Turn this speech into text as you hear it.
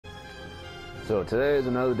So today is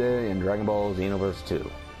another day in Dragon Ball Xenoverse 2.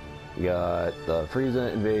 We got the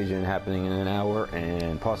Frieza invasion happening in an hour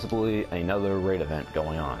and possibly another raid event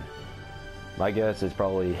going on. My guess is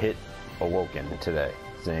probably Hit Awoken today,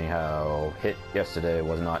 seeing how Hit yesterday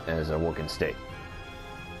was not in his awoken state.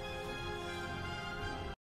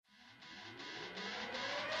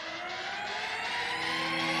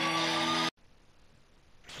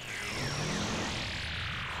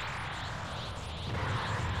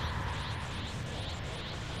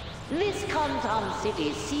 This Kantan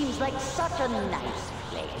city seems like such a nice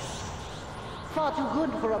place. Far too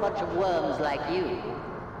good for a bunch of worms like you.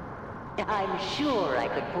 I'm sure I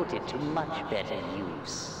could put it to much better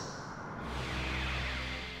use.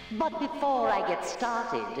 But before I get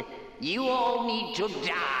started, you all need to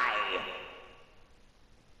die.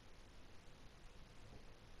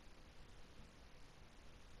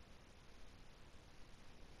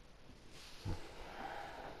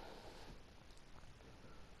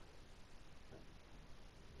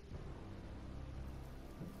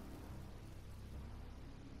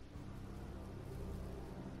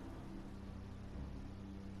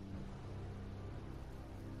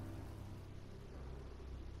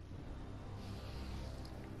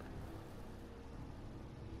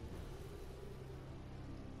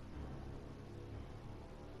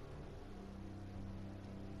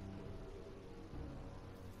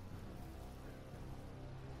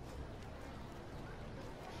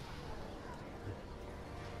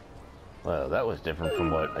 Well, that was different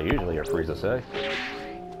from what I usually hear Frieza say.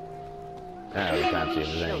 Now we can't see if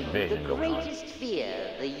there's any invasion going on. The greatest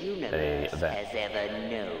fear the universe has ever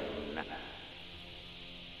known.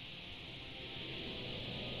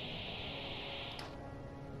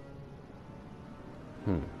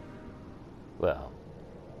 Well.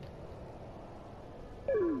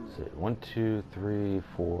 Let's see. 1, 2, 3,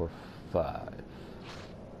 4, 5.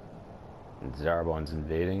 And Zarbon's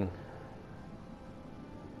invading.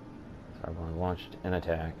 Zarbon launched an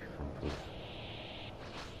attack from Frieza.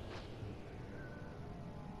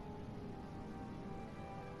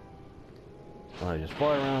 I want to just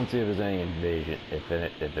fly around and see if there's any invasion,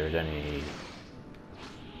 if there's any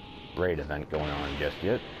raid event going on just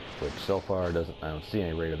yet, which so far I don't see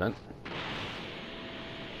any raid event.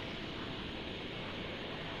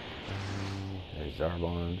 There's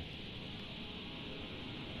Zarbon.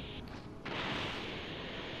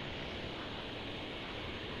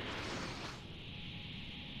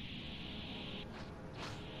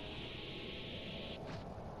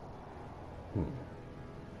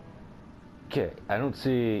 Okay, I don't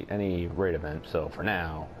see any raid event, so for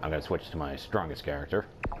now, I'm going to switch to my strongest character.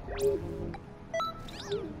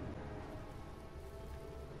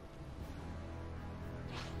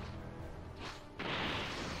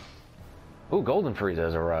 Ooh, Golden Frieza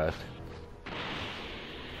has arrived.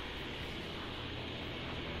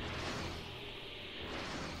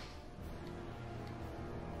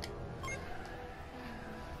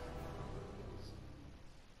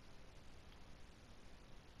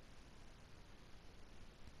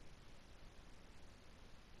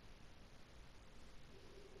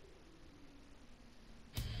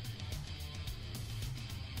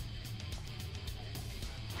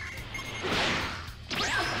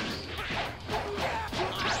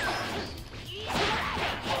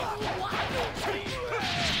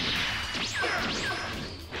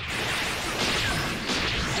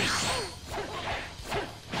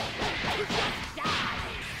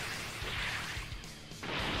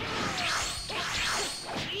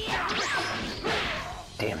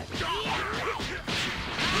 Damn it.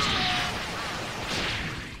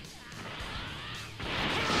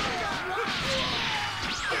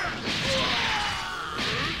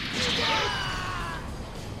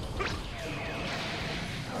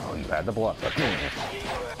 Oh, you had the bluff. Damn it.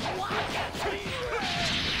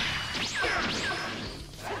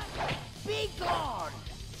 Be gone!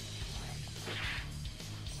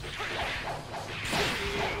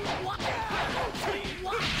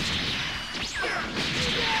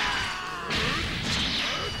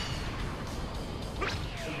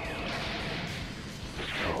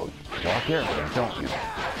 Oh, walk here, don't you?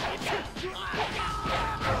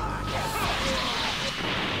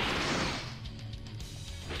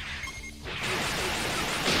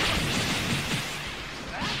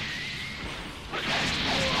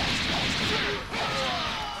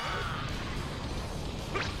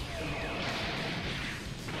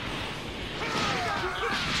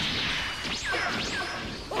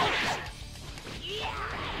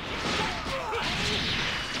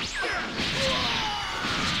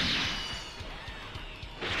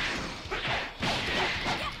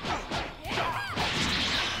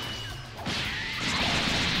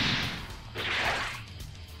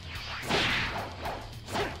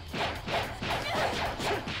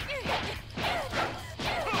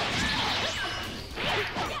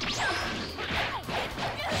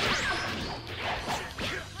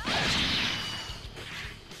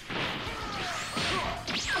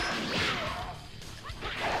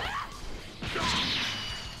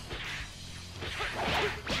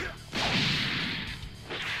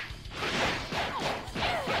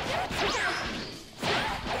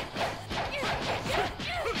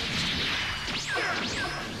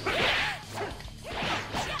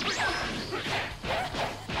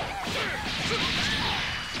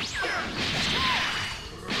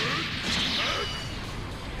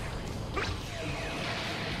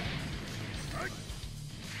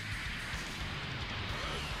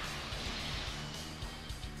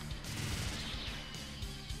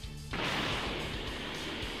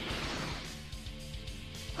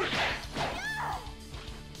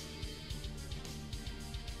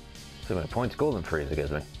 So many points Golden Frieza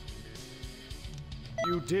gives me.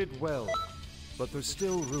 You did well, but there's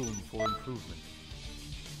still room for improvement.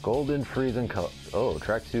 Golden Frieza color. Oh,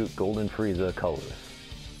 tracksuit Golden Frieza colors.